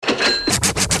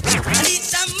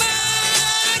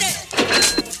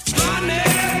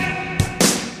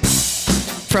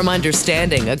From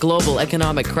understanding a global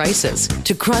economic crisis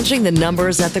to crunching the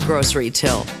numbers at the grocery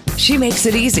till, she makes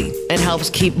it easy and helps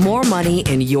keep more money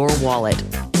in your wallet.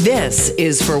 This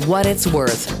is For What It's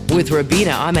Worth with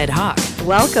Rubina Ahmed-Haq.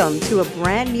 Welcome to a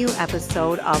brand new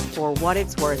episode of For What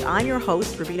It's Worth. I'm your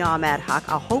host, Rubina Ahmed-Haq.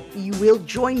 I hope you will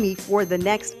join me for the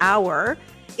next hour,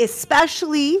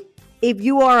 especially if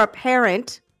you are a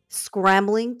parent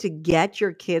scrambling to get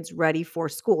your kids ready for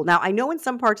school. Now, I know in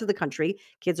some parts of the country,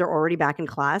 kids are already back in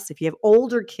class. If you have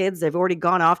older kids, they've already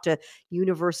gone off to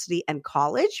university and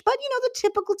college. But, the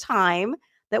typical time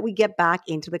that we get back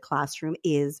into the classroom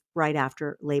is right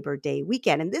after Labor Day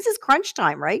weekend. And this is crunch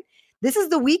time, right? This is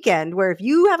the weekend where if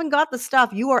you haven't got the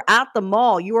stuff, you are at the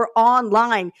mall, you are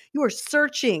online, you are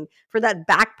searching for that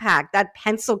backpack, that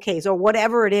pencil case, or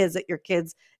whatever it is that your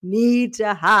kids need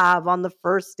to have on the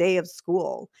first day of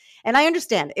school. And I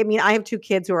understand. I have two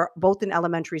kids who are both in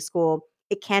elementary school.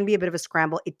 It can be a bit of a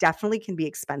scramble. It definitely can be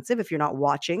expensive if you're not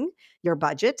watching your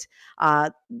budget.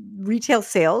 Retail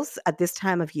sales at this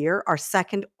time of year are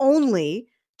second only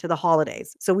to the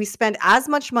holidays. So we spend as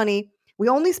much money. We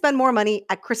only spend more money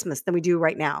at Christmas than we do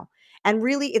right now. And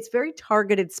really, it's very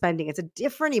targeted spending. It's a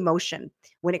different emotion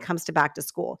when it comes to back to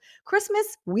school.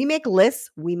 Christmas, we make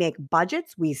lists, we make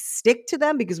budgets, we stick to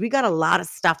them because we got a lot of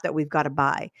stuff that we've got to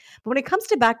buy. But when it comes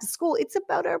to back to school, it's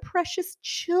about our precious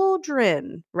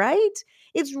children, right?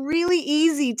 It's really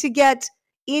easy to get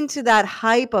into that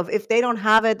hype of if they don't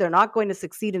have it, they're not going to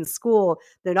succeed in school.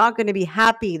 They're not going to be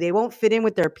happy. They won't fit in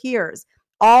with their peers.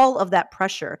 All of that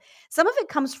pressure. Some of it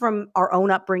comes from our own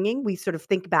upbringing. We sort of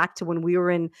think back to when we were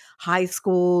in high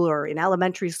school or in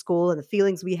elementary school and the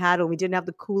feelings we had when we didn't have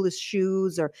the coolest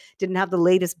shoes or didn't have the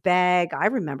latest bag. I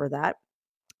remember that.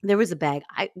 There was a bag.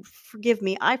 Forgive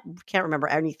me, I can't remember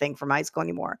anything from high school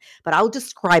anymore, but I'll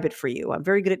describe it for you. I'm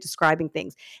very good at describing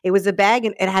things. It was a bag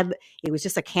and it was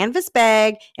just a canvas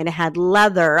bag and it had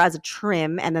leather as a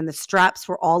trim. And then the straps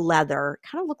were all leather.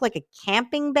 Kind of looked like a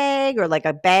camping bag or like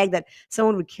a bag that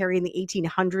someone would carry in the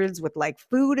 1800s with like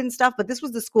food and stuff. But this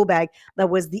was the school bag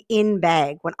that was the in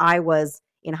bag when I was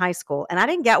in high school. And I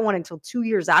didn't get one until 2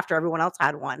 years after everyone else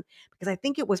had one because I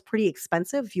think it was pretty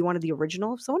expensive if you wanted the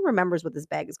original. If someone remembers what this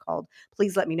bag is called,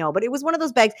 please let me know. But it was one of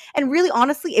those bags. And really,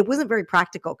 honestly, it wasn't very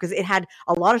practical because it had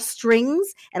a lot of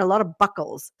strings and a lot of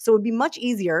buckles. So it would be much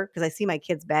easier because I see my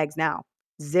kids' bags now.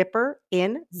 Zipper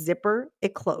in, zipper,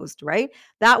 it closed, right?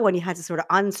 That one you had to sort of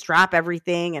unstrap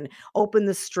everything and open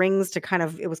the strings to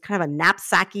it was kind of a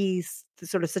knapsacky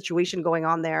sort of situation going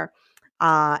on there.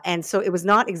 And so it was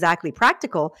not exactly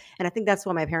practical. And I think that's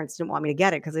why my parents didn't want me to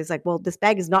get it because it's like, well, this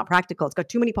bag is not practical. It's got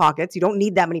too many pockets. You don't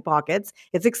need that many pockets.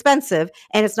 It's expensive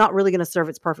and it's not really going to serve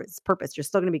its purpose. You're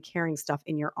still going to be carrying stuff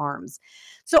in your arms.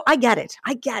 So I get it.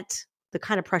 I get the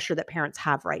kind of pressure that parents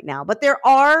have right now. But there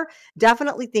are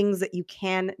definitely things that you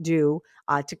can do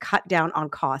to cut down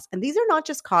on costs. And these are not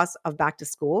just costs of back to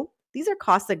school. These are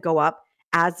costs that go up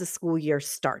as the school year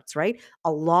starts, right?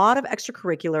 A lot of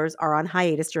extracurriculars are on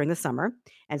hiatus during the summer.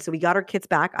 And so we got our kids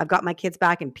back. I've got my kids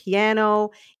back in piano,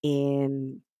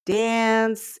 in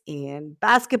dance, in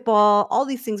basketball. All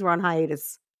these things were on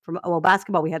hiatus.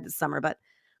 Basketball we had this summer, but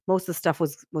most of the stuff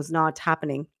was not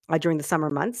happening during the summer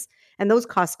months. And those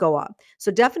costs go up.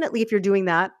 So definitely if you're doing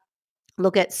that,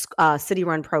 look at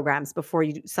city-run programs before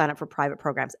you sign up for private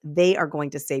programs. They are going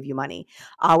to save you money.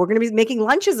 We're going to be making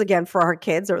lunches again for our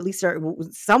kids, or at least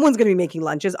someone's going to be making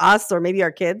lunches, us or maybe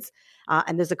our kids.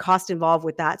 And there's a cost involved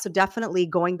with that. So definitely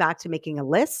going back to making a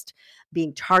list,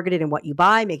 being targeted in what you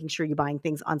buy, making sure you're buying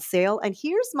things on sale. And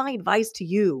here's my advice to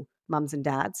you, moms and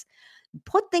dads.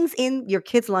 Put things in your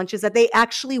kids' lunches that they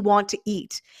actually want to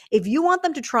eat. If you want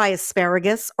them to try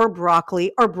asparagus or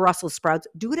broccoli or Brussels sprouts,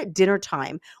 do it at dinner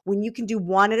time when you can do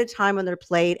one at a time on their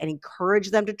plate and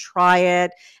encourage them to try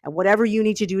it and whatever you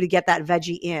need to do to get that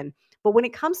veggie in. But when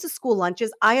it comes to school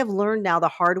lunches, I have learned now the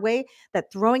hard way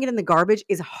that throwing it in the garbage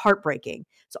is heartbreaking.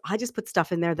 So I just put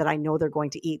stuff in there that I know they're going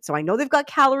to eat. So I know they've got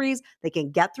calories, they can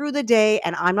get through the day,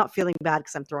 and I'm not feeling bad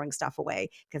because I'm throwing stuff away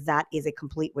because that is a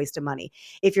complete waste of money.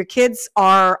 If your kids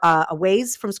are a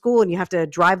ways from school and you have to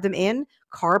drive them in,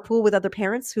 carpool with other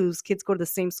parents whose kids go to the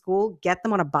same school, get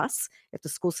them on a bus if the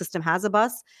school system has a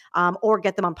bus, or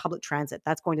get them on public transit.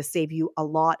 That's going to save you a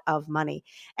lot of money.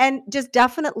 And just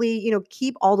definitely,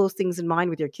 keep all those things in mind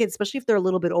with your kids, especially if they're a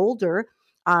little bit older.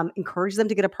 Encourage them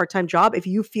to get a part-time job if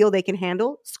you feel they can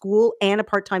handle school and a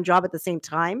part-time job at the same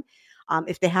time.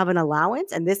 If they have an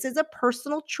allowance, and this is a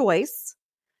personal choice,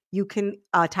 you can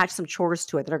attach some chores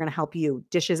to it that are going to help you.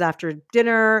 Dishes after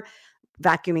dinner,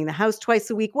 vacuuming the house twice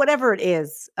a week, whatever it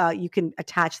is, you can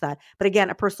attach that. But again,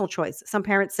 a personal choice. Some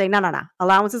parents say, no.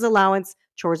 Allowance is allowance.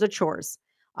 Chores are chores.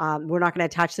 We're not going to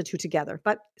attach the two together.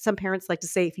 But some parents like to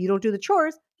say, if you don't do the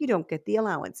chores, you don't get the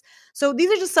allowance. So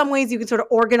these are just some ways you can sort of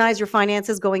organize your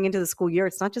finances going into the school year.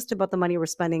 It's not just about the money we're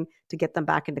spending to get them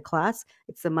back into class.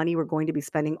 It's the money we're going to be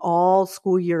spending all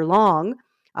school year long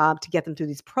to get them through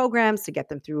these programs, to get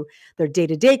them through their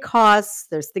day-to-day costs.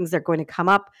 There's things that are going to come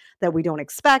up that we don't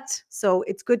expect. So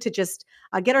it's good to just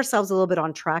get ourselves a little bit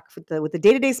on track with the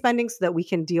day-to-day spending so that we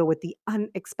can deal with the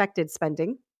unexpected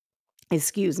spending.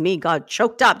 Excuse me, God,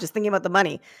 choked up just thinking about the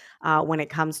money when it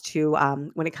comes to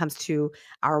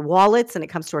our wallets and it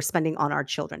comes to our spending on our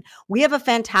children. We have a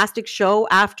fantastic show.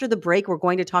 After the break, we're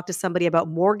going to talk to somebody about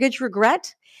mortgage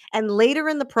regret, and later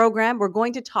in the program, we're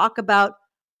going to talk about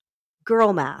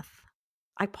girl math.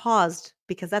 I paused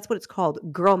because that's what it's called,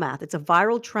 girl math. It's a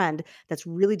viral trend that's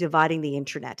really dividing the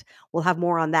internet. We'll have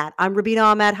more on that. I'm Rubina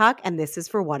Ahmed-Haq, and this is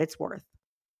For What It's Worth.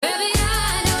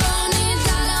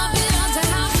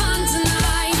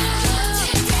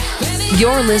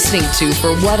 You're listening to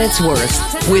For What It's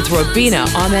Worth with Rubina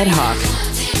Ahmed-Haq.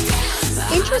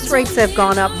 Interest rates have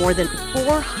gone up more than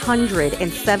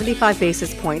 475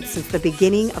 basis points since the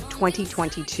beginning of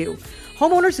 2022.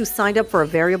 Homeowners who signed up for a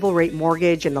variable rate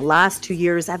mortgage in the last 2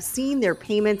 years have seen their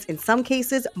payments, in some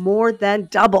cases, more than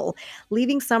double,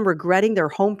 leaving some regretting their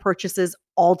home purchases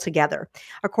altogether.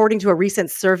 According to a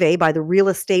recent survey by the Real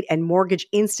Estate and Mortgage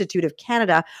Institute of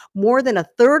Canada, more than a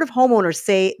third of homeowners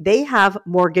say they have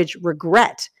mortgage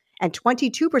regret, and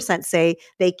 22% say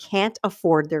they can't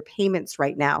afford their payments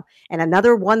right now. And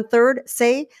another 1/3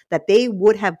 say that they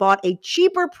would have bought a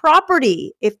cheaper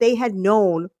property if they had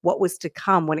known what was to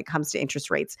come when it comes to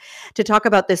interest rates. To talk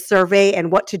about this survey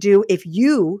and what to do if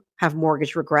you have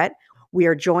mortgage regret, we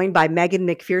are joined by Meghan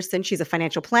MacPherson. She's a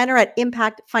financial planner at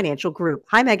Impact Financial Group.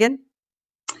 Hi, Meghan.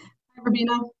 Hi,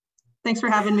 Rubina. Thanks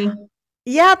for having me.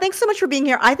 Yeah, thanks so much for being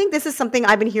here. I think this is something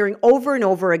I've been hearing over and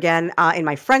over again in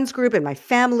my friends group, in my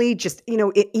family, just,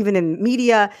 even in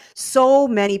media. So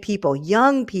many people,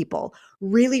 young people,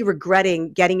 really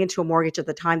regretting getting into a mortgage at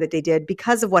the time that they did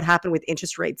because of what happened with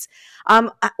interest rates.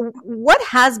 What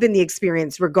has been the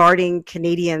experience regarding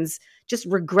Canadians just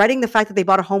regretting the fact that they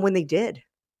bought a home when they did?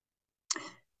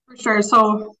 For sure.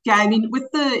 So, yeah, I mean,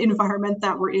 with the environment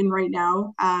that we're in right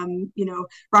now,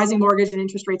 rising mortgage and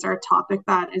interest rates are a topic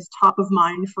that is top of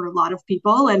mind for a lot of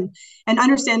people, and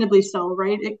understandably so,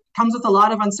 right? It comes with a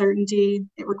lot of uncertainty.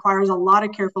 It requires a lot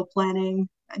of careful planning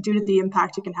due to the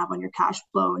impact it can have on your cash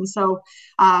flow. And so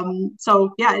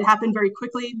yeah, it happened very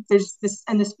quickly. There's this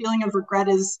feeling of regret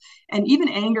and even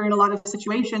anger in a lot of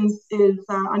situations is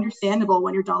understandable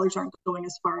when your dollars aren't going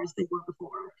as far as they were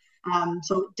before.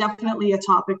 So definitely a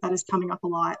topic that is coming up a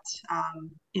lot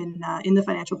in the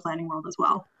financial planning world as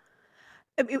well.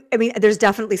 I mean, there's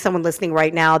definitely someone listening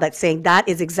right now that's saying that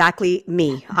is exactly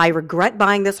me. I regret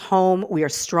buying this home. We are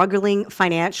struggling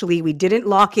financially. We didn't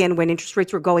lock in when interest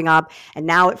rates were going up, and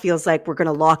now it feels like we're going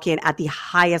to lock in at the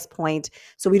highest point,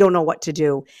 so we don't know what to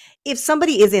do. If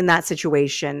somebody is in that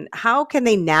situation, how can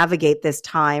they navigate this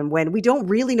time when we don't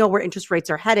really know where interest rates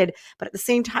are headed, but at the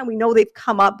same time, we know they've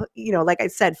come up, like I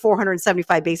said,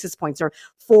 475 basis points or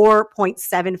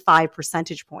 4.75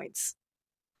 percentage points?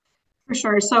 For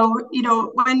sure. So,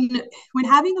 when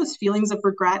having those feelings of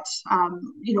regret,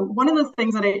 one of the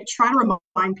things that I try to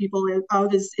remind people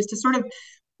of is to sort of,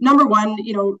 number one,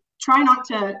 try not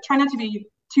to be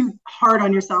too hard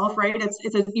on yourself, right?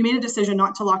 You made a decision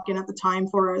not to lock in at the time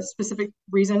for a specific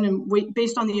reason and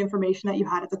based on the information that you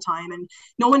had at the time. And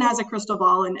no one has a crystal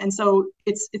ball. And so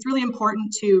it's really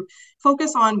important to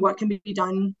focus on what can be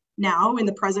done now in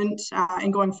the present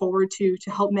and going forward to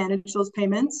help manage those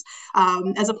payments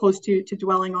as opposed to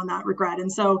dwelling on that regret.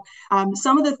 And so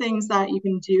some of the things that you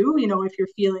can do, if you're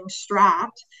feeling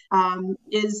strapped,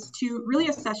 is to really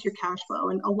assess your cash flow.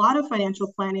 And a lot of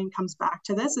financial planning comes back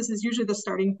to this. This is usually the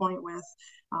starting point with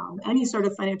any sort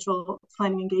of financial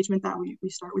planning engagement that we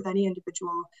start with any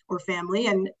individual or family.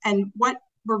 And what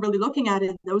we're really looking at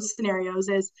in those scenarios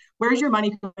is where's your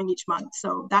money going each month?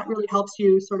 So that really helps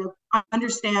you sort of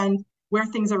understand where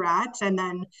things are at and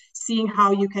then seeing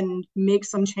how you can make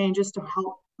some changes to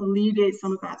help alleviate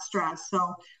some of that stress.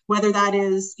 So whether that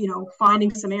is,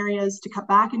 finding some areas to cut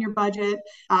back in your budget,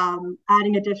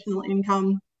 adding additional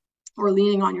income, or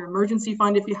leaning on your emergency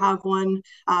fund if you have one.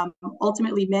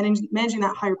 Ultimately, managing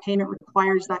that higher payment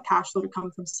requires that cash flow to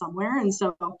come from somewhere, and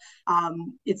so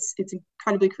it's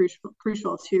incredibly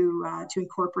crucial to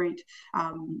incorporate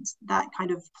that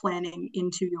kind of planning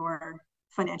into your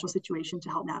financial situation to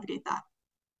help navigate that.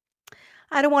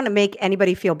 I don't want to make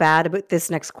anybody feel bad about this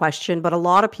next question, but a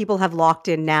lot of people have locked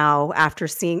in now after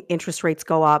seeing interest rates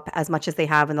go up as much as they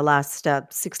have in the last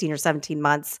 16 or 17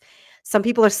 months. Some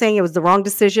people are saying it was the wrong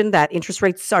decision, that interest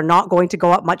rates are not going to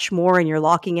go up much more and you're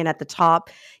locking in at the top.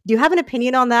 Do you have an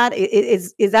opinion on that?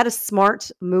 Is that a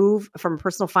smart move from a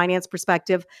personal finance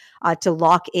perspective to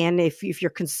lock in if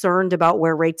you're concerned about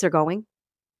where rates are going?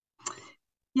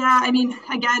 Yeah, I mean,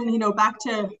 again, back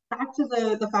to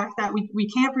the fact that we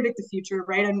can't predict the future,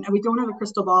 right? And we don't have a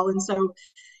crystal ball. And so,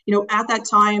 at that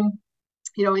time,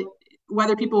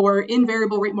 whether people were in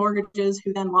variable rate mortgages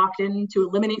who then locked in to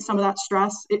eliminate some of that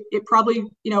stress, it probably,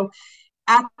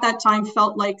 at that time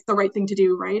felt like the right thing to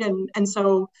do, right? And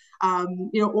so,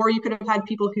 or you could have had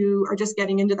people who are just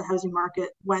getting into the housing market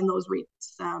when those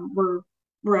rates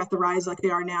were at the rise like they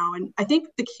are now. And I think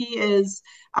the key is,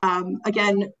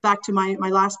 again, back to my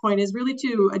last point, is really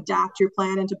to adapt your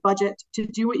plan and to budget, to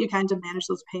do what you can to manage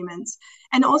those payments.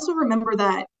 And also remember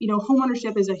that,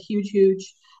 homeownership is a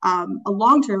huge, a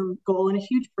long-term goal and a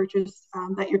huge purchase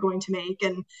that you're going to make.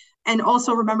 And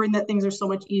also remembering that things are so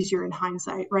much easier in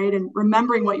hindsight, right? And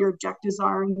remembering what your objectives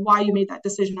are and why you made that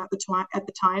decision at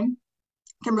the time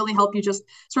can really help you just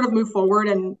sort of move forward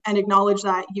and acknowledge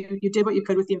that you did what you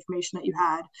could with the information that you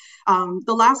had.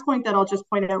 The last point that I'll just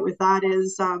point out with that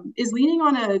is leaning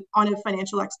on a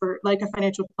financial expert, like a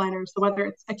financial planner. So whether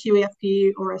it's a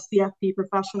QAFP or a CFP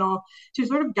professional, to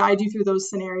sort of guide you through those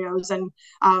scenarios. And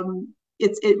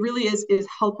it really is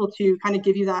helpful to kind of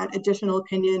give you that additional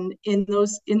opinion in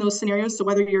those scenarios. So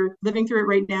whether you're living through it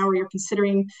right now or you're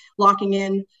considering locking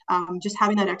in, just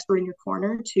having that expert in your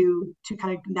corner to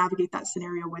kind of navigate that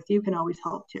scenario with you can always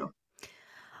help too.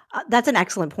 That's an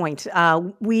excellent point.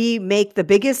 We make the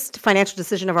biggest financial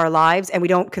decision of our lives, and we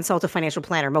don't consult a financial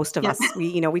planner. Most of us,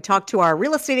 we talk to our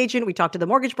real estate agent, we talk to the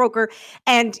mortgage broker,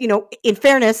 and in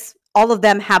fairness, all of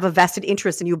them have a vested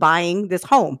interest in you buying this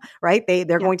home, right?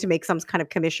 They're going to make some kind of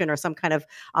commission or some kind of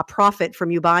profit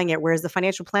from you buying it. Whereas the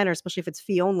financial planner, especially if it's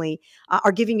fee only,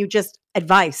 are giving you just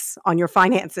advice on your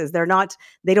finances.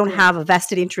 They don't have a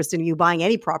vested interest in you buying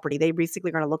any property. They basically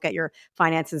are going to look at your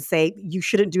finances and say, you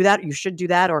shouldn't do that, you should do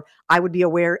that, or I would be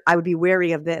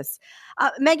wary of this.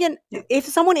 Meghan, if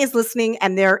someone is listening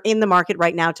and they're in the market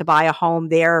right now to buy a home,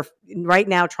 they're right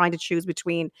now trying to choose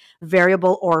between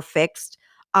variable or fixed,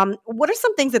 what are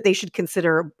some things that they should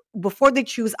consider before they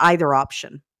choose either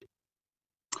option?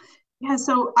 Yeah,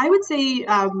 so I would say,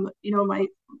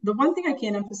 the one thing I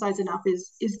can't emphasize enough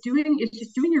is just doing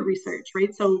your research,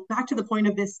 right? So back to the point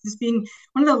of this being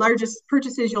one of the largest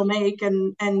purchases you'll make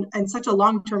and such a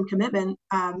long-term commitment,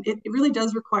 it really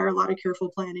does require a lot of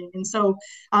careful planning. And so,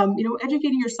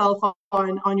 educating yourself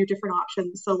on your different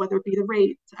options. So whether it be the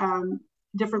rate,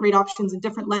 different rate options and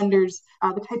different lenders,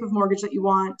 the type of mortgage that you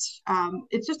want.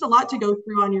 It's just a lot to go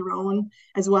through on your own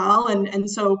as well. And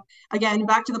so again,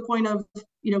 back to the point of,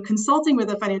 consulting with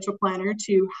a financial planner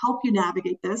to help you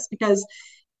navigate this, because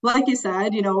like you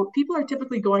said, people are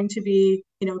typically going to be,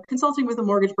 consulting with a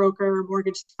mortgage broker,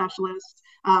 mortgage specialist.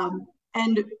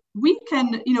 And we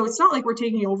can, it's not like we're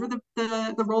taking over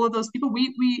the role of those people.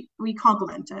 We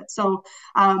complement it. So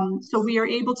we are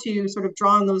able to sort of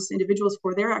draw on those individuals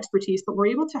for their expertise, but we're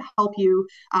able to help you,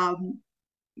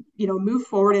 move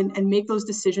forward and make those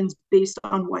decisions based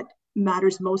on what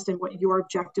matters most and what your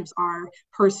objectives are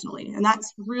personally. And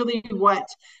that's really what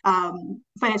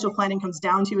financial planning comes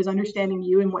down to, is understanding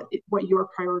you and what your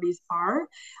priorities are.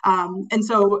 And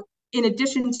so in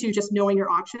addition to just knowing your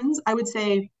options, I would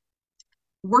say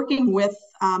working with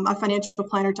a financial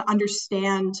planner to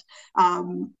understand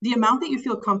the amount that you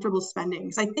feel comfortable spending.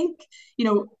 Because I think,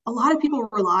 a lot of people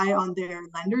rely on their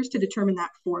lenders to determine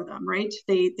that for them, right?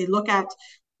 They look at,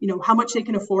 how much they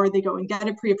can afford, they go and get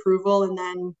a pre-approval, and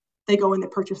then they go and they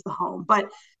purchase the home. But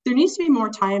there needs to be more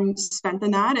time spent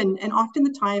than that. And often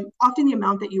the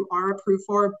amount that you are approved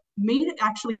for may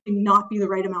actually not be the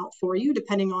right amount for you,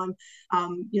 depending on,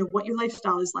 what your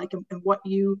lifestyle is like and what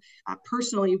you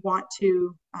personally want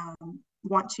to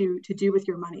do with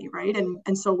your money, right?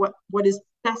 And so what is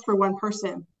best for one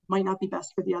person might not be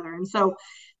best for the other. And so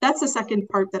that's the second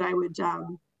part that I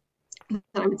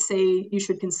would say you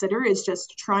should consider, is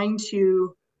just trying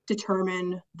to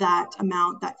determine that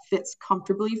amount that fits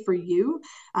comfortably for you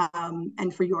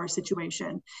and for your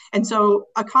situation. And so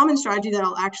a common strategy that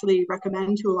I'll actually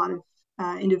recommend to a lot of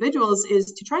individuals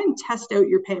is to try and test out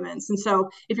your payments. And so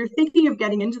if you're thinking of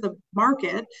getting into the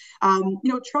market,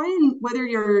 try and whether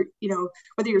you're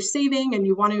saving and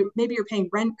you want to, maybe you're paying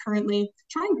rent currently,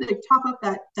 try and top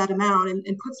up that amount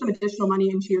and put some additional money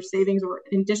into your savings, or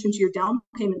in addition to your down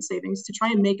payment savings, to try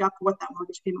and make up what that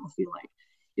mortgage payment will feel like.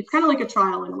 It's kind of like a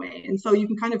trial in a way. And so you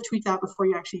can kind of tweak that before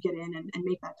you actually get in and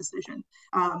make that decision.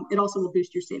 It also will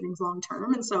boost your savings long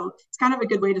term. And so it's kind of a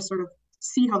good way to sort of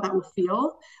see how that will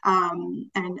feel,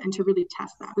 and to really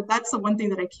test that. But that's the one thing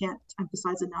that I can't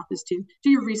emphasize enough, is to do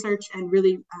your research and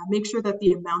really make sure that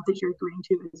the amount that you're agreeing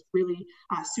to is really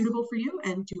suitable for you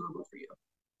and doable for you.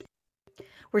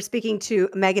 We're speaking to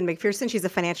Meghan MacPherson. She's a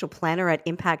financial planner at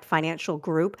Impact Financial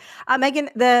Group. Meghan,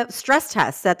 the stress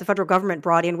test that the federal government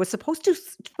brought in was supposed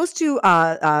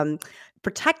to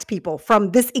protect people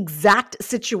from this exact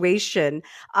situation.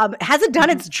 Has it done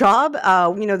its job?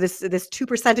 This 2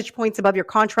 percentage points above your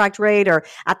contract rate or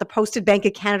at the posted Bank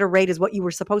of Canada rate is what you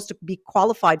were supposed to be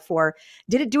qualified for.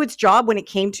 Did it do its job when it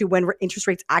came to when interest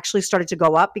rates actually started to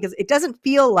go up? Because it doesn't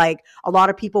feel like a lot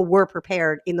of people were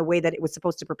prepared in the way that it was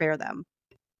supposed to prepare them.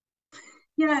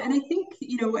 Yeah, and I think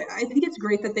it's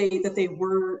great that they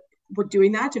were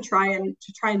doing that to try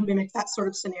and mimic that sort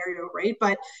of scenario, right?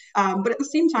 But at the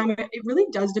same time, it really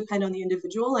does depend on the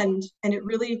individual, and it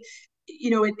really,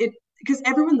 it because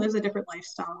everyone lives a different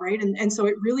lifestyle, right? And so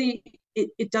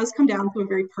it does come down to a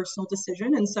very personal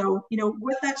decision. And so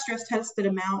what that stress tested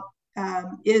amount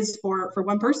is for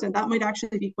one person, that might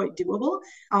actually be quite doable,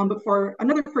 but for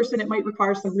another person it might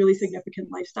require some really significant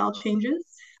lifestyle changes,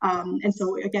 and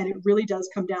so again, it really does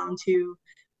come down to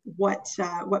what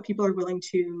people are willing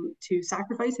to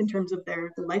sacrifice in terms of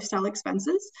their lifestyle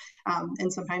expenses,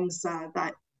 and sometimes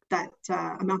that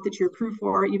amount that you're approved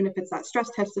for, even if it's that stress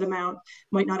tested amount,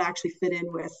 might not actually fit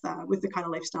in with the kind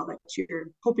of lifestyle that you're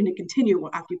hoping to continue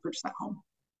after you purchase that home.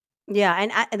 Yeah,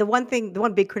 and the one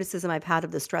big criticism I've had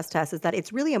of the stress test is that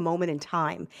it's really a moment in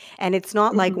time, and it's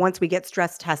not like once we get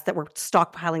stress tests that we're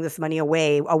stockpiling this money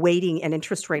away, awaiting an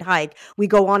interest rate hike. We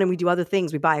go on and we do other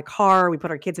things. We buy a car, we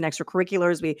put our kids in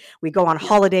extracurriculars, we go on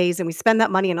holidays, and we spend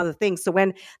that money on other things. So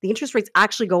when the interest rates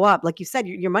actually go up, like you said,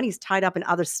 your money's tied up in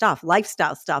other stuff,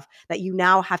 lifestyle stuff that you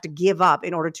now have to give up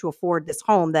in order to afford this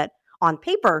home that on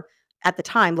paper at the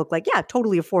time looked like, yeah,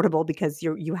 totally affordable because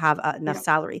you have enough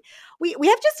salary. We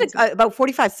have just about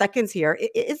 45 seconds here.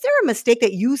 Is there a mistake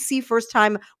that you see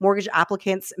first-time mortgage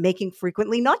applicants making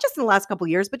frequently, not just in the last couple of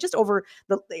years, but just over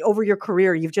your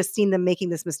career? You've just seen them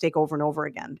making this mistake over and over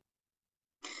again.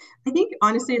 I think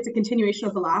honestly, it's a continuation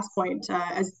of the last point.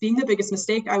 As being the biggest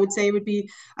mistake, I would say would be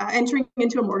entering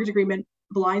into a mortgage agreement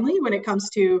blindly when it comes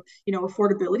to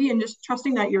affordability, and just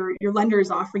trusting that your lender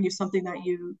is offering you something that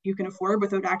you can afford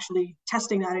without actually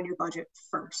testing that in your budget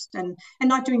first, and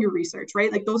not doing your research,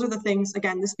 right? Like those are the things,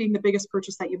 again, this being the biggest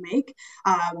purchase that you make,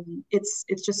 it's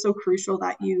just so crucial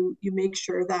that you make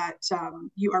sure that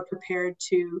you are prepared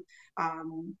to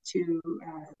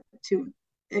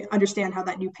understand how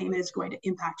that new payment is going to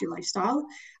impact your lifestyle,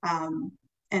 and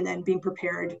then being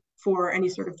prepared for any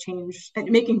sort of change,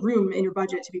 and making room in your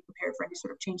budget to be prepared for any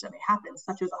sort of change that may happen,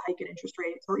 such as a hike in interest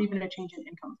rates or even a change in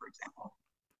income, for example.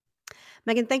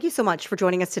 Meghan, thank you so much for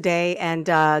joining us today and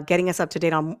getting us up to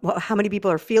date on how many people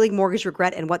are feeling mortgage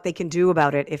regret and what they can do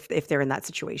about it if they're in that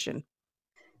situation.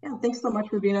 Yeah, thanks so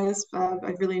much, Rubina.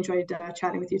 I've really enjoyed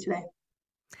chatting with you today.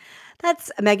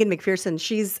 That's Meghan MacPherson.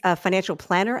 She's a financial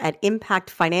planner at Impact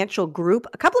Financial Group.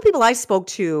 A couple of people I spoke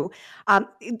to,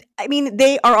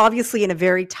 they are obviously in a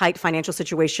very tight financial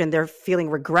situation. They're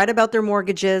feeling regret about their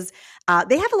mortgages.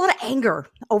 They have a lot of anger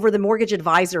over the mortgage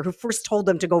advisor who first told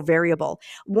them to go variable.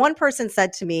 One person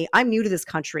said to me, I'm new to this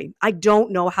country. I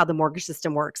don't know how the mortgage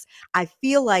system works. I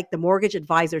feel like the mortgage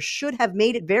advisor should have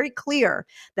made it very clear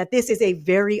that this is a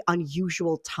very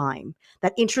unusual time,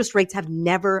 that interest rates have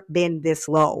never been this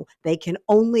low. They can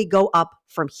only go up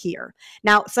from here.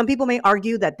 Now, some people may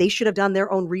argue that they should have done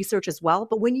their own research as well,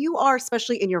 but when you are,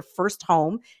 especially in your first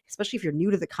home, especially if you're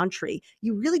new to the country,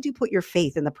 you really do put your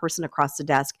faith in the person across the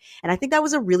desk. And I think that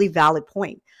was a really valid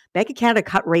point. Bank of Canada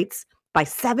cut rates by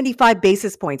 75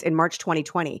 basis points in March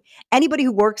 2020. Anybody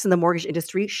who works in the mortgage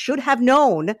industry should have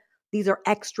known these are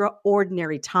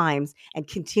extraordinary times and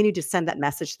continue to send that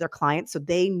message to their clients so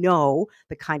they know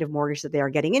the kind of mortgage that they are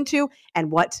getting into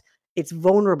and what it's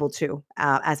vulnerable to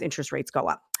as interest rates go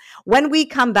up. When we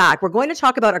come back, we're going to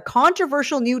talk about a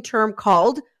controversial new term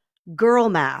called girl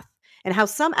math and how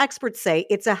some experts say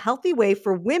it's a healthy way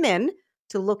for women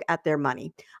to look at their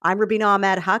money. I'm Rubina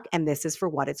Ahmed-Haq, and this is For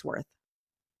What It's Worth.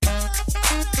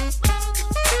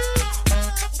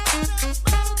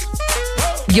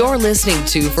 You're listening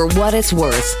to For What It's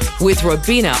Worth with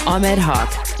Rubina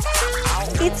Ahmed-Haq.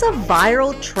 It's a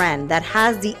viral trend that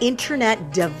has the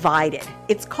internet divided.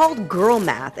 It's called girl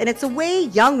math, and it's a way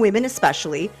young women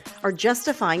especially are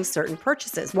justifying certain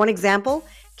purchases. One example,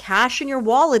 cash in your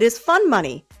wallet is fun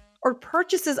money, or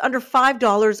purchases under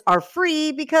 $5 are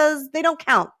free because they don't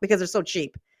count because they're so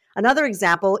cheap. Another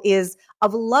example is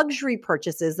of luxury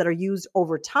purchases that are used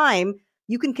over time.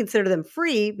 You can consider them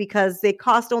free because they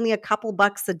cost only a couple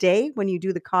bucks a day when you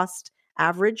do the cost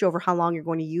average over how long you're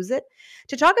going to use it.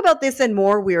 To talk about this and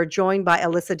more, we are joined by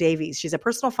Alyssa Davies. She's a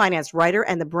personal finance writer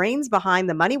and the brains behind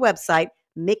the money website,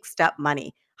 Mixed Up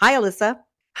Money. Hi, Alyssa.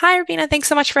 Hi, Rubina. Thanks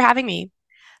so much for having me.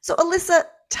 So, Alyssa,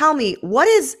 tell me, what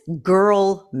is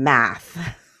girl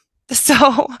math?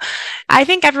 So, I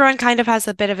think everyone kind of has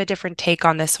a bit of a different take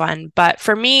on this one, but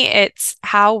for me, it's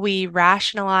how we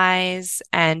rationalize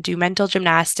and do mental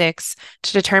gymnastics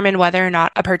to determine whether or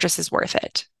not a purchase is worth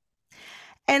it.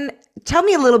 And tell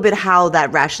me a little bit how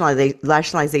that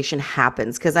rationalization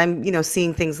happens, because I'm,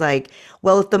 seeing things like,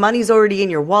 well, if the money's already in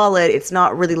your wallet, it's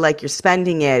not really like you're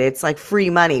spending it. It's like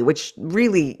free money, which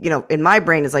really, in my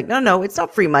brain is like, no, it's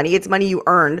not free money. It's money you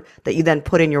earned that you then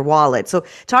put in your wallet. So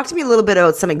talk to me a little bit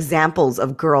about some examples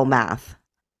of girl math.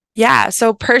 Yeah.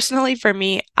 So personally, for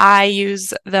me, I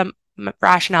use the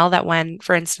rationale that when,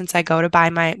 for instance, I go to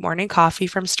buy my morning coffee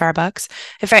from Starbucks,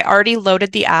 if I already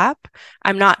loaded the app,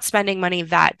 I'm not spending money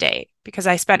that day because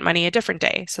I spent money a different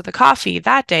day. So the coffee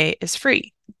that day is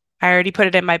free. I already put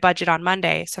it in my budget on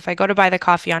Monday. So if I go to buy the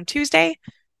coffee on Tuesday,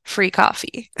 free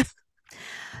coffee.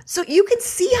 So you can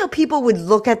see how people would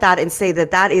look at that and say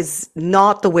that that is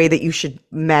not the way that you should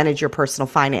manage your personal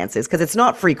finances, because it's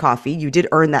not free coffee. You did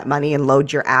earn that money and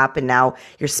load your app, and now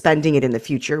you're spending it in the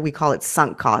future. We call it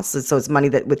sunk costs. So it's money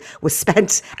that was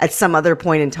spent at some other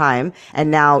point in time, and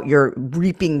now you're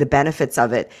reaping the benefits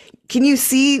of it. Can you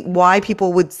see why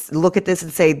people would look at this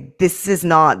and say this is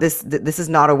not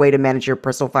a way to manage your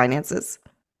personal finances?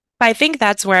 I think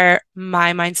that's where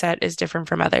my mindset is different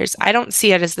from others. I don't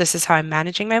see it as this is how I'm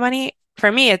managing my money.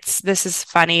 For me, this is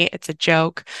funny. It's a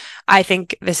joke. I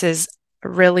think this is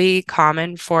really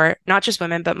common for not just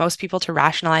women, but most people to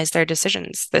rationalize their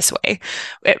decisions this way.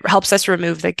 It helps us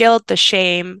remove the guilt, the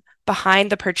shame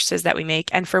behind the purchases that we make.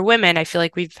 And for women, I feel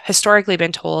like we've historically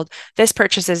been told this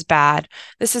purchase is bad.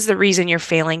 This is the reason you're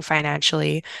failing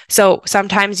financially. So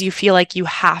sometimes you feel like you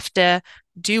have to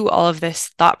do all of this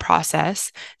thought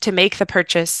process to make the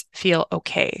purchase feel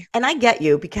okay. And I get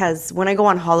you, because when I go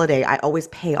on holiday, I always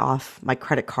pay off my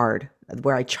credit card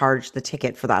where I charge the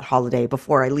ticket for that holiday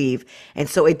before I leave. And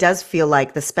so it does feel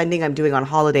like the spending I'm doing on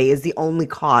holiday is the only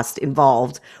cost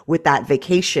involved with that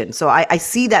vacation. So I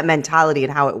see that mentality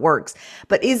and how it works.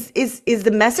 But is the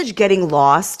message getting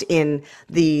lost in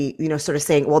the, sort of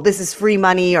saying, well, this is free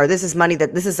money, or this is money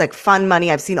this is like fun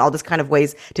money. I've seen all this kind of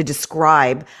ways to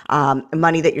describe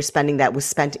money that you're spending that was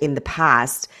spent in the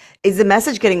past. Is the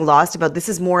message getting lost about this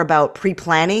is more about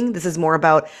pre-planning? This is more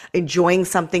about enjoying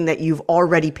something that you've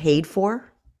already paid for?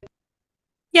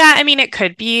 Yeah, I mean, it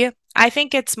could be. I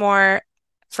think it's more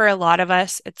for a lot of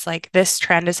us, it's like this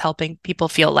trend is helping people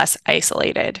feel less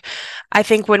isolated. I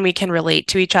think when we can relate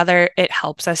to each other, it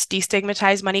helps us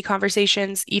destigmatize money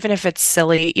conversations, even if it's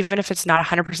silly, even if it's not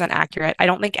 100% accurate. I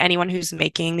don't think anyone who's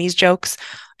making these jokes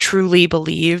truly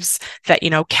believes that,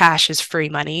 cash is free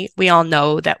money. We all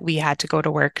know that we had to go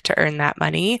to work to earn that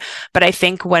money. But I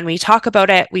think when we talk about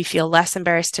it, we feel less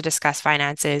embarrassed to discuss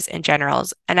finances in general.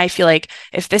 And I feel like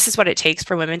if this is what it takes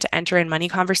for women to enter in money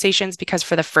conversations, because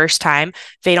for the first time,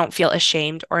 they don't feel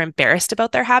ashamed or embarrassed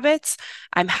about their habits,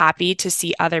 I'm happy to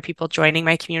see other people joining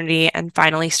my community and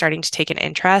finally starting to take an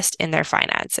interest in their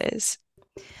finances.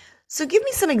 So give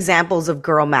me some examples of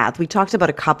girl math. We talked about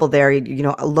a couple there,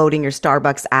 loading your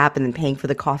Starbucks app and then paying for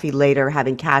the coffee later,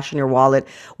 having cash in your wallet.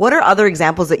 What are other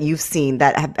examples that you've seen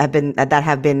that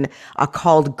have been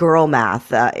called girl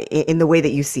math in the way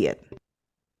that you see it?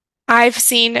 I've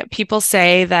seen people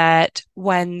say that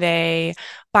when they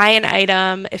buy an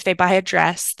item, if they buy a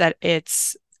dress, that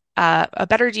it's a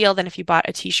better deal than if you bought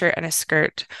a t-shirt and a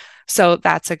skirt. So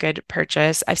that's a good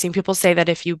purchase. I've seen people say that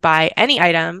if you buy any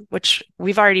item, which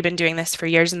we've already been doing this for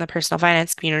years in the personal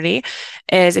finance community,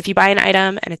 is if you buy an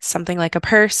item and it's something like a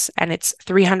purse and it's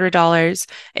 $300,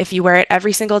 if you wear it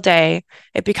every single day,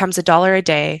 it becomes $1 a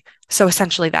day. So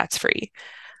essentially that's free.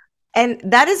 And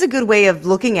that is a good way of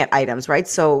looking at items, right?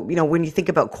 So, when you think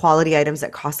about quality items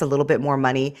that cost a little bit more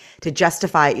money, to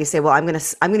justify it, you say, well, I'm going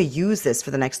to use this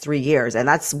for the next 3 years. And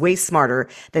that's way smarter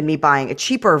than me buying a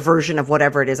cheaper version of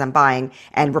whatever it is I'm buying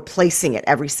and replacing it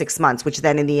every 6 months, which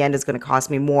then in the end is going to cost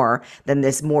me more than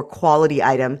this more quality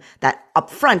item that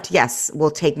upfront, yes,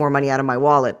 will take more money out of my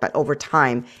wallet, but over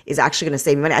time is actually going to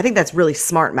save me money. I think that's really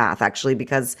smart math, actually,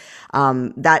 because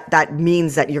that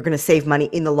means that you're going to save money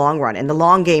in the long run. And the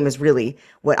long game is really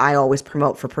what I always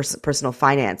promote for personal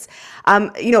finance.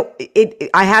 I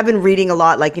have been reading a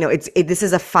lot, like, this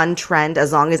is a fun trend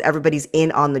as long as everybody's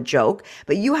in on the joke,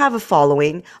 but you have a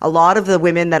following. A lot of the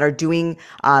women that are doing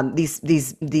these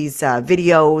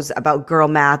videos about girl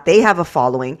math, they have a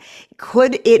following.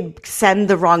 could it send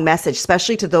the wrong message,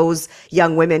 especially to those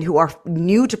young women who are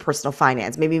new to personal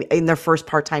finance, maybe in their first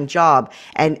part-time job,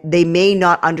 and they may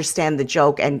not understand the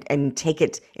joke and take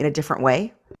it in a different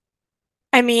way?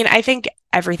 I mean, I think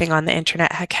everything on the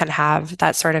internet can have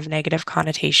that sort of negative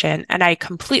connotation. And I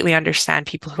completely understand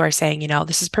people who are saying,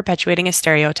 this is perpetuating a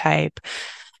stereotype.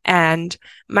 And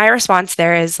my response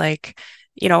there is like,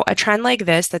 a trend like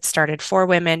this that started for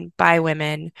women, by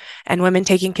women, and women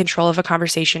taking control of a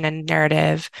conversation and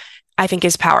narrative, I think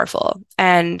is powerful.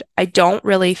 And I don't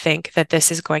really think that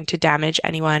this is going to damage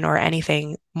anyone or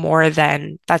anything more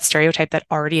than that stereotype that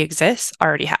already exists,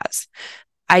 already has.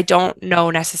 I don't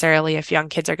know necessarily if young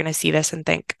kids are going to see this and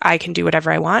think I can do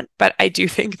whatever I want, but I do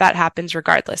think that happens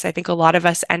regardless. I think a lot of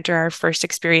us enter our first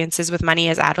experiences with money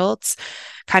as adults,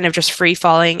 kind of just free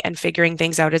falling and figuring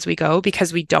things out as we go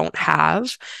because we don't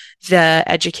have the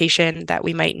education that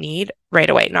we might need right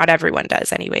away. Not everyone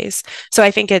does anyways. So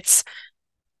I think it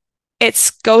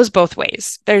goes both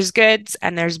ways. There's goods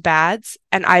and there's bads.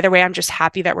 And either way, I'm just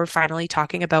happy that we're finally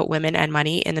talking about women and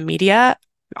money in the media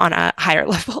on a higher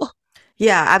level.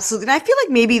 Yeah, absolutely. And I feel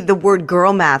like maybe the word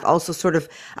girl math also sort of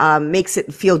makes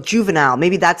it feel juvenile.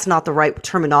 Maybe that's not the right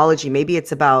terminology. Maybe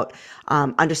it's about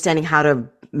understanding how to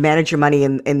manage your money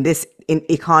in this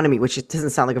economy, which it doesn't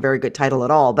sound like a very good title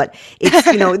at all. But it's,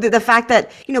 the fact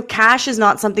that, cash is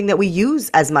not something that we use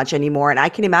as much anymore. And I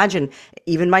can imagine,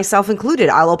 even myself included,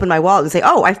 I'll open my wallet and say,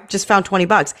 oh, I just found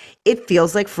 $20. It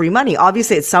feels like free money.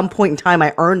 Obviously, at some point in time,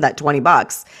 I earned that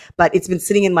 $20, but it's been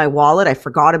sitting in my wallet. I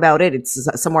forgot about it. It's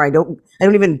somewhere I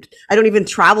don't even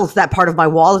travel to that part of my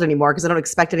wallet anymore because I don't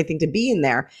expect anything to be in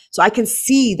there. So I can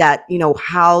see that,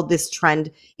 how this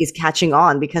trend is catching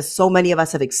on because so many of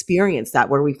us have experienced that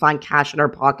where we find cash in our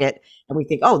pocket and we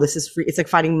think, oh, this is free. It's like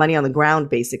finding money on the ground,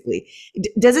 basically.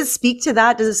 Does it speak to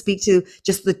that? Does it speak to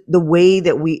just the way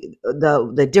that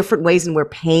the different ways in we're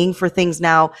paying for things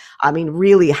now? I mean,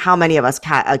 really, how many of us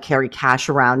carry cash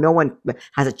around? No one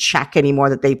has a check anymore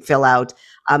that they fill out.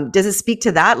 Does it speak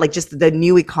to that? Like just the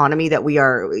new economy that we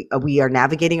are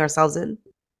navigating ourselves in?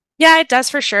 Yeah, it does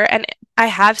for sure. And I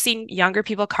have seen younger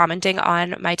people commenting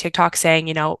on my TikTok saying,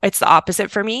 it's the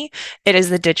opposite for me. It is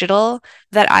the digital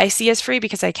that I see as free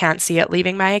because I can't see it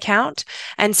leaving my account.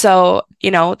 And so,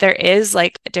 there is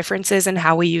like differences in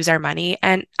how we use our money.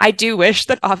 And I do wish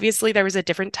that obviously there was a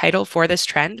different title for this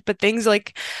trend, but things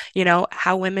like,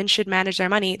 how women should manage their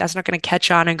money, that's not going to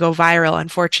catch on and go viral,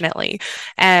 unfortunately.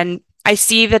 And I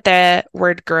see that the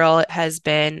word girl has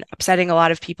been upsetting a lot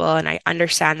of people, and I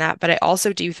understand that. But I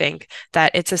also do think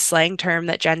that it's a slang term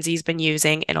that Gen Z's been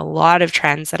using in a lot of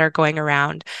trends that are going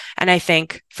around. And I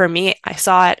think for me, I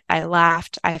saw it, I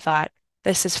laughed, I thought,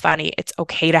 this is funny. It's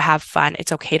okay to have fun.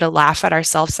 It's okay to laugh at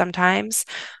ourselves sometimes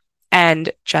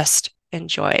and just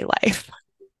enjoy life.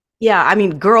 Yeah, I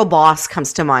mean, girl boss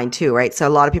comes to mind too, right? So a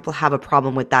lot of people have a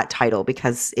problem with that title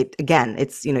because it's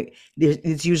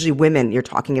it's usually women you're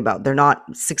talking about. They're not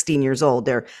 16 years old.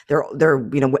 They're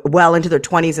well into their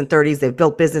 20s and 30s. They've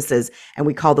built businesses, and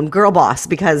we call them girl boss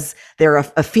because they're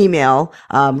a female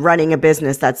running a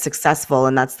business that's successful,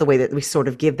 and that's the way that we sort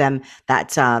of give them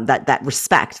that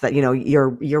respect that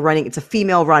you're running. It's a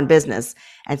female run business,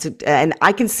 and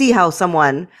I can see how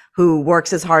someone who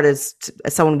works as hard as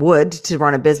someone would to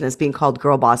run a business being called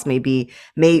girl boss may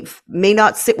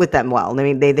not sit with them well. I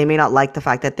mean, they may not like the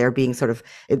fact that they're being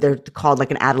they're called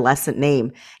like an adolescent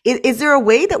name. Is there a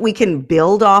way that we can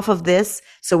build off of this?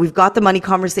 So we've got the money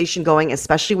conversation going,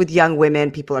 especially with young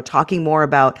women. People are talking more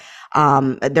about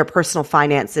their personal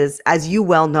finances. As you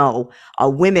well know,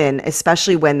 women,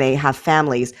 especially when they have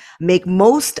families, make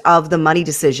most of the money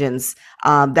decisions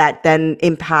that then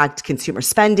impact consumer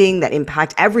spending, that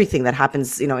impact everything that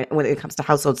happens, when it comes to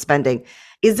household spending.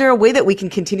 Is there a way that we can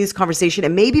continue this conversation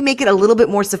and maybe make it a little bit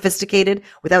more sophisticated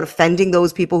without offending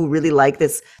those people who really like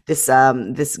this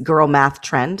girl math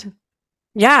trend?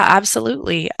 Yeah,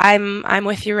 absolutely. I'm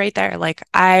with you right there. Like,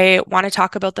 I want to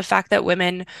talk about the fact that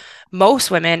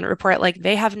most women report like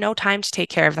they have no time to take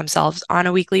care of themselves on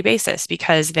a weekly basis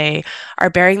because they are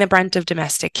bearing the brunt of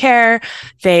domestic care.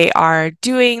 They are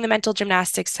doing the mental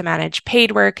gymnastics to manage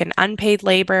paid work and unpaid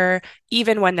labor,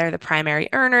 even when they're the primary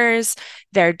earners.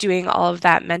 They're doing all of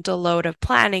that mental load of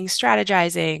planning,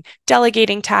 strategizing,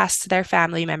 delegating tasks to their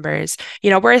family members.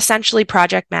 We're essentially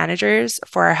project managers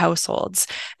for our households.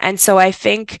 And so I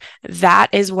think that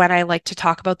is when I like to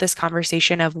talk about this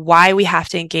conversation of why we have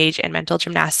to engage in mental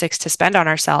gymnastics to spend on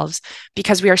ourselves,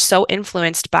 because we are so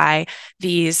influenced by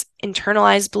these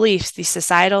internalized beliefs, these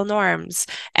societal norms,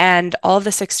 and all of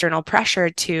this external pressure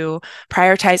to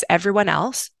prioritize everyone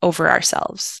else over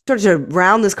ourselves. Sort of to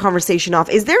round this conversation off,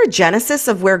 is there a genesis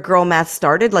of where girl math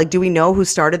started? Like, do we know who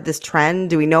started this trend?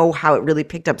 Do we know how it really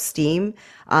picked up steam?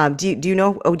 Do you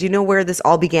know? Oh, do you know where this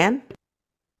all began?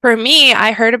 For me,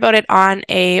 I heard about it on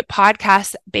a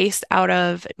podcast based out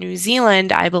of New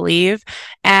Zealand, I believe,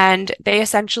 and they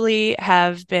essentially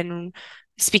have been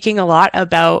speaking a lot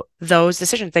about those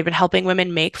decisions. They've been helping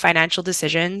women make financial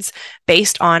decisions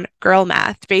based on girl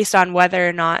math, based on whether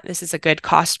or not this is a good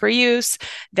cost per use,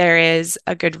 there is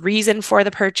a good reason for the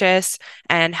purchase,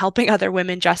 and helping other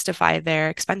women justify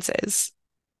their expenses.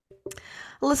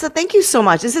 Alyssa, thank you so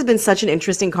much. This has been such an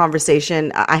interesting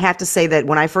conversation. I have to say that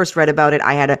when I first read about it,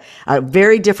 I had a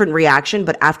very different reaction,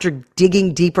 but after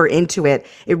digging deeper into it,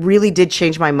 it really did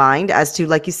change my mind as to,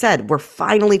 like you said, we're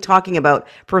finally talking about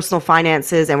personal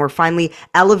finances and we're finally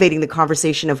elevating the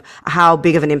conversation of how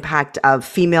big of an impact of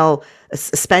female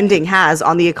spending has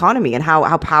on the economy and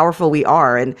how powerful we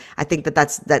are. And I think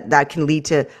that can lead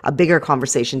to a bigger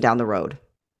conversation down the road.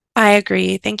 I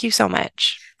agree. Thank you so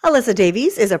much. Alyssa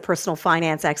Davies is a personal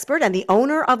finance expert and the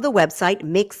owner of the website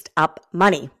Mixed Up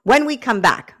Money. When we come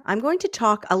back, I'm going to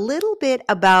talk a little bit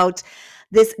about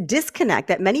this disconnect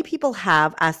that many people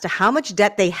have as to how much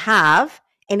debt they have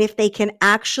and if they can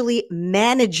actually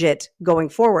manage it going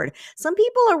forward. Some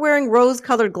people are wearing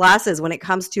rose-colored glasses when it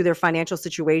comes to their financial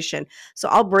situation. So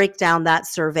I'll break down that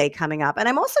survey coming up. And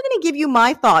I'm also going to give you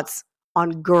my thoughts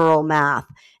on girl math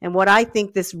and what I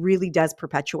think this really does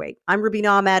perpetuate. I'm Rubina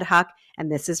Ahmed-Haq,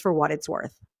 and this is For What It's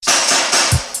Worth.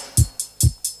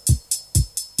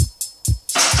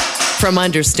 From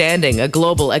understanding a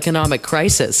global economic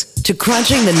crisis to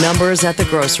crunching the numbers at the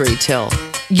grocery till,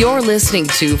 you're listening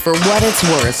to For What It's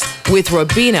Worth with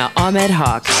Rubina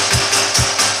Ahmed-Haq.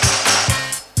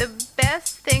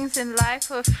 Things in life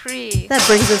for free. That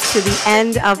brings us to the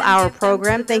end of our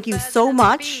program. Thank you so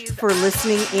much for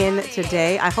listening in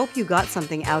today. I hope you got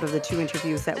something out of the two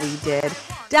interviews that we did.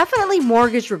 Definitely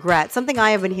mortgage regret, something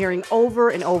I have been hearing over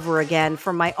and over again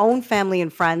from my own family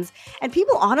and friends, and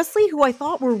people, honestly, who I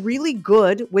thought were really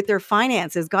good with their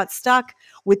finances, got stuck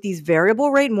with these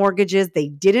variable rate mortgages. They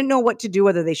didn't know what to do,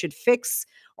 whether they should fix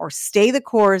or stay the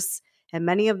course. And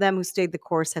many of them who stayed the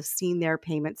course have seen their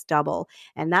payments double.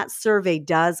 And that survey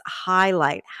does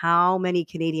highlight how many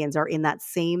Canadians are in that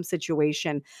same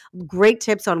situation. Great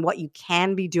tips on what you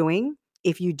can be doing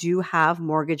if you do have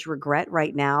mortgage regret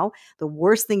right now. The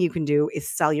worst thing you can do is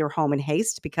sell your home in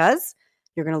haste because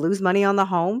you're going to lose money on the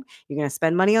home. You're going to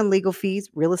spend money on legal fees,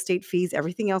 real estate fees,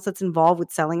 everything else that's involved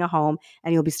with selling a home,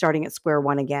 and you'll be starting at square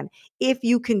one again. If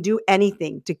you can do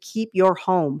anything to keep your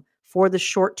home for the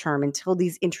short term until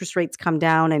these interest rates come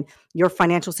down and your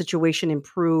financial situation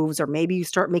improves, or maybe you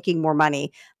start making more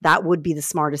money, that would be the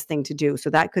smartest thing to do. So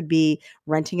that could be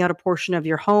renting out a portion of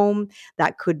your home.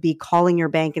 That could be calling your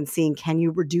bank and seeing, can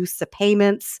you reduce the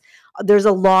payments? There's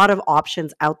a lot of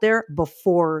options out there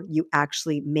before you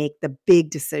actually make the big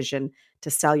decision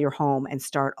to sell your home and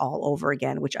start all over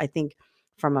again, which I think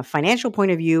from a financial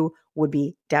point of view would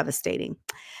be devastating.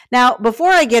 Now,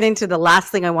 before I get into the last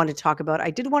thing I want to talk about,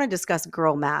 I did want to discuss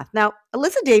girl math. Now,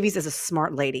 Alyssa Davies is a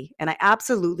smart lady, and I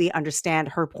absolutely understand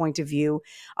her point of view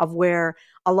of where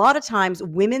a lot of times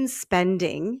women's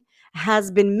spending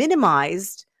has been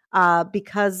minimized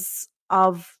because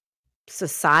of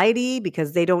society,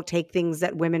 because they don't take things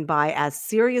that women buy as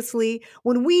seriously,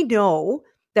 when we know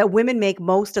that women make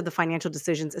most of the financial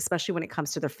decisions, especially when it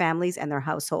comes to their families and their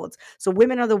households. So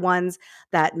women are the ones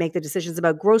that make the decisions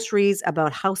about groceries,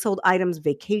 about household items,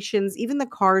 vacations, even the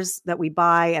cars that we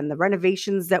buy and the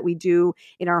renovations that we do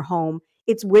in our home.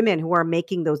 It's women who are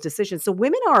making those decisions. So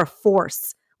women are a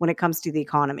force when it comes to the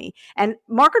economy. And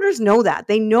marketers know that.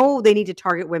 They know they need to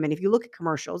target women. If you look at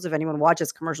commercials, if anyone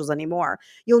watches commercials anymore,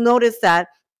 you'll notice that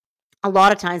a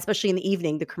lot of times, especially in the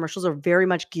evening, the commercials are very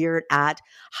much geared at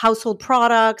household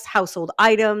products, household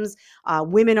items.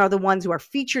 Women are the ones who are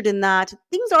featured in that.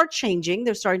 Things are changing.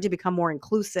 They're starting to become more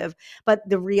inclusive. But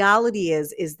the reality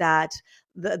is that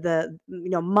the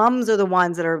moms are the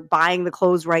ones that are buying the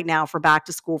clothes right now for back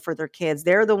to school for their kids.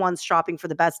 They're the ones shopping for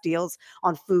the best deals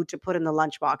on food to put in the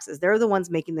lunch boxes. They're the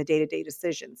ones making the day-to-day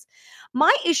decisions.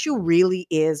 My issue really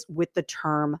is with the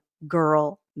term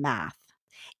girl math.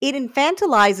 It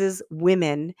infantilizes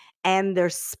women and their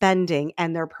spending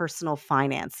and their personal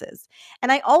finances.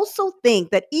 And I also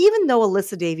think that even though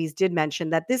Alyssa Davies did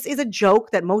mention that this is a joke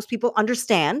that most people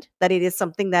understand, that it is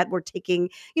something that we're taking,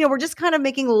 we're just kind of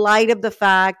making light of the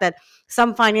fact that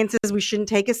some finances we shouldn't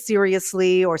take as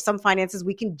seriously, or some finances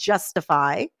we can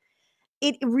justify.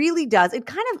 It really does. It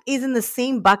kind of is in the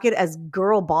same bucket as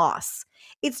girl boss.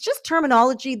 It's just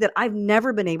terminology that I've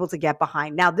never been able to get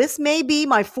behind. Now, this may be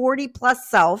my 40 plus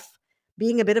self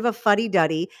being a bit of a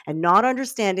fuddy-duddy and not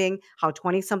understanding how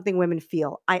 20-something women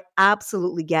feel. I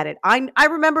absolutely get it. I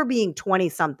remember being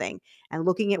 20-something and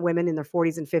looking at women in their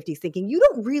 40s and 50s thinking, you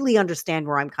don't really understand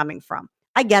where I'm coming from.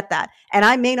 I get that. And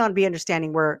I may not be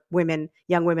understanding where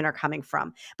young women are coming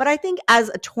from. But I think as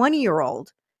a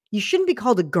 20-year-old, you shouldn't be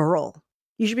called a girl.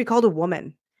 You should be called a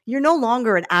woman. You're no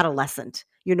longer an adolescent.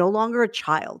 You're no longer a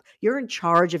child. You're in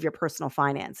charge of your personal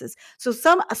finances. So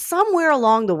somewhere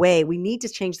along the way, we need to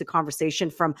change the conversation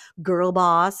from girl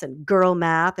boss and girl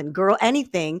math and girl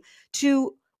anything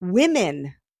to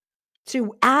women,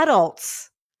 to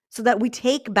adults, so that we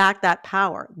take back that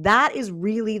power. That is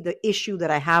really the issue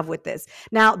that I have with this.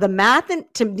 Now, the math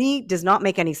to me does not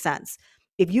make any sense.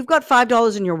 If you've got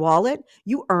 $5 in your wallet,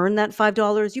 you earn that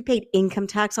 $5. You paid income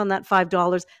tax on that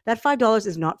 $5. That $5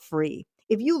 is not free.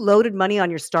 If you loaded money on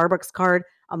your Starbucks card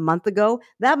a month ago,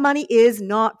 that money is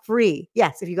not free.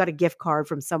 Yes, if you got a gift card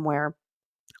from somewhere,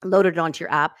 loaded it onto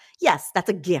your app, yes, that's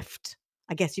a gift.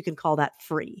 I guess you can call that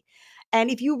free. And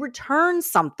if you return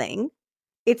something,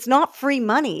 it's not free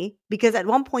money because at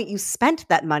one point you spent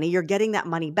that money, you're getting that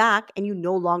money back and you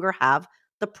no longer have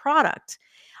the product.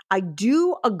 I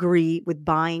do agree with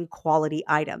buying quality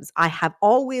items. I have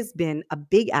always been a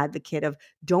big advocate of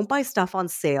don't buy stuff on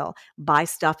sale, buy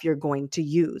stuff you're going to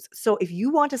use. So if you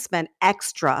want to spend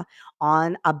extra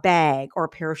on a bag or a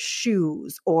pair of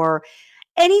shoes or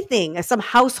anything, some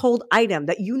household item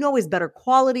that you know is better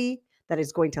quality, that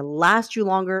is going to last you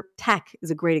longer. Tech is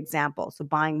a great example. So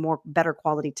buying better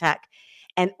quality tech.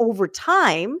 And over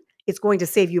time, it's going to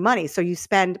save you money. So you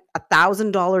spend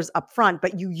 $1,000 up front,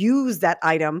 but you use that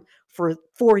item for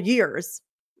 4 years,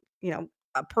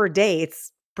 per day,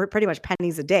 it's pretty much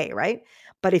pennies a day, right?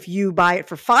 But if you buy it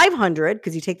for $500,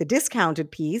 because you take the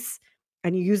discounted piece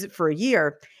and you use it for a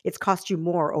year, it's cost you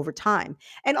more over time.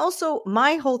 And also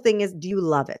my whole thing is, do you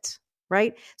love it?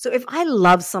 Right? So if I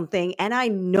love something and I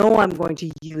know I'm going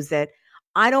to use it,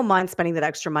 I don't mind spending that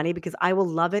extra money because I will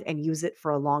love it and use it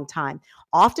for a long time.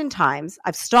 Oftentimes,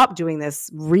 I've stopped doing this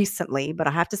recently, but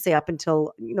I have to say up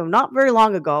until, not very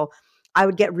long ago, I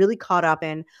would get really caught up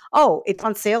in, oh, it's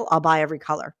on sale, I'll buy every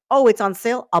color. Oh, it's on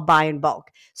sale, I'll buy in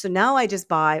bulk. So now I just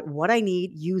buy what I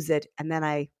need, use it, and then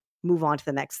I move on to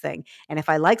the next thing. And if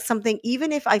I like something,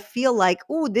 even if I feel like,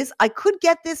 oh, I could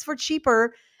get this for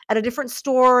cheaper at a different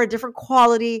store, a different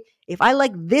quality. If I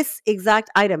like this exact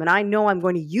item and I know I'm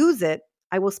going to use it,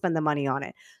 I will spend the money on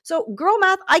it. So girl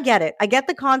math, I get it. I get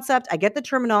the concept. I get the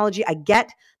terminology. I get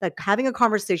that having a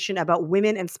conversation about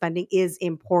women and spending is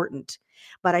important.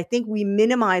 But I think we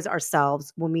minimize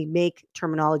ourselves when we make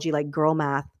terminology like girl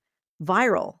math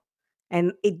viral.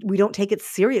 And we don't take it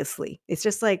seriously. It's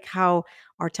just like how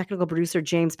our technical producer,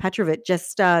 James Petrovic,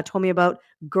 just told me about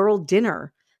girl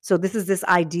dinner. So this is this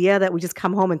idea that we just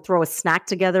come home and throw a snack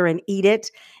together and eat it.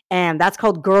 And that's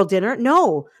called girl dinner.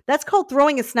 No, that's called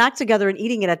throwing a snack together and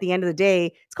eating it at the end of the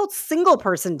day. It's called single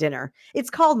person dinner.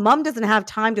 It's called mom doesn't have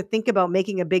time to think about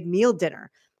making a big meal dinner.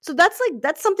 So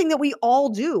that's something that we all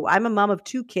do. I'm a mom of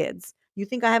 2 kids. You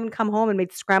think I haven't come home and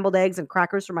made scrambled eggs and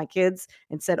crackers for my kids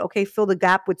and said, okay, fill the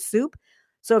gap with soup?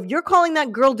 So if you're calling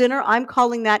that girl dinner, I'm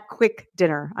calling that quick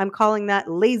dinner. I'm calling that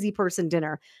lazy person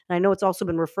dinner. And I know it's also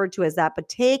been referred to as that, but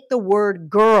take the word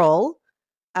girl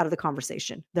out of the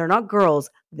conversation. They're not girls,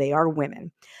 they are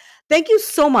women. Thank you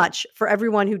so much for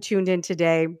everyone who tuned in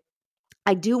today.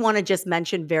 I do want to just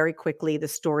mention very quickly the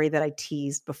story that I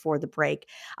teased before the break.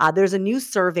 There's a new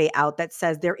survey out that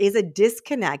says there is a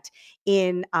disconnect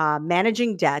in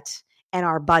managing debt and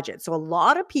our budget. So a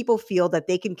lot of people feel that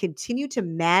they can continue to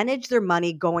manage their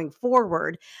money going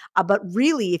forward. But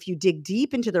really, if you dig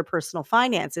deep into their personal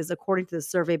finances, according to the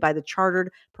survey by the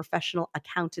Chartered Professional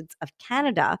Accountants of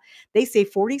Canada, they say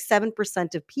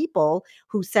 47% of people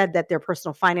who said that their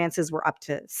personal finances were up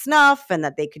to snuff and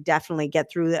that they could definitely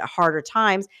get through the harder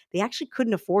times, they actually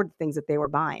couldn't afford the things that they were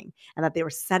buying and that they were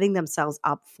setting themselves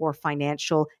up for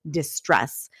financial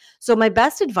distress. So my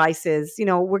best advice is,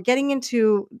 we're getting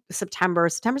into September.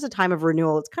 September's a time of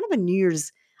renewal. It's kind of a New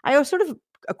Year's. I sort of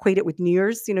equate it with New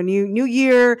Year's, new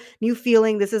year, new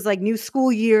feeling. This is like new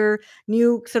school year,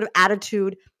 new sort of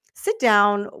attitude. Sit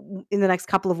down in the next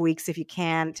couple of weeks if you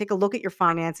can. Take a look at your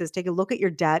finances. Take a look at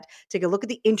your debt. Take a look at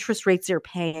the interest rates you're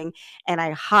paying. And I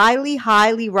highly,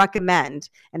 highly recommend,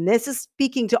 and this is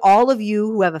speaking to all of you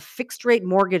who have a fixed rate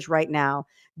mortgage right now,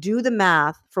 do the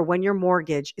math for when your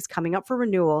mortgage is coming up for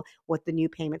renewal, what the new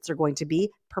payments are going to be.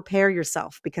 Prepare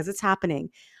yourself because it's happening.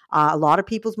 A lot of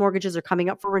people's mortgages are coming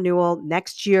up for renewal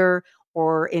next year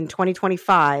or in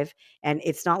 2025. And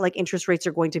it's not like interest rates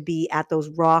are going to be at those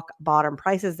rock bottom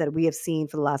prices that we have seen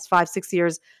for the last 5-6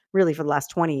 years, really for the last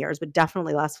 20 years, but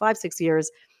definitely last 5-6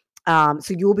 years. So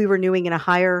you will be renewing in a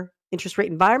higher interest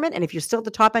rate environment. And if you're still at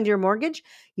the top end of your mortgage,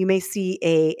 you may see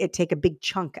it take a big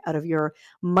chunk out of your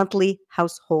monthly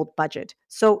household budget.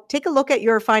 So take a look at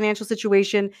your financial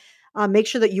situation. Make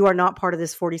sure that you are not part of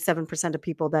this 47% of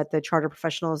people that the Chartered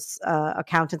Professionals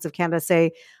Accountants of Canada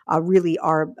say really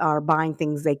are buying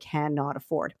things they cannot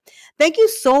afford. Thank you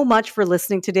so much for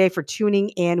listening today, for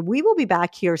tuning in. We will be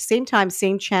back here same time,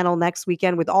 same channel next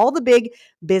weekend with all the big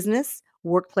business,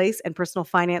 workplace, and personal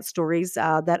finance stories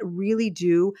that really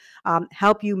do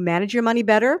help you manage your money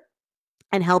better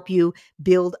and help you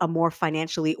build a more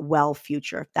financially well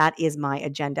future. That is my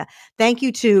agenda. Thank you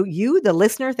to you, the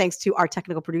listener. Thanks to our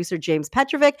technical producer, James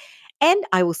Petrovic. And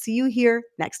I will see you here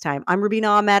next time. I'm Rubina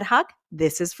Ahmed-Haq.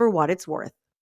 This is For What It's Worth.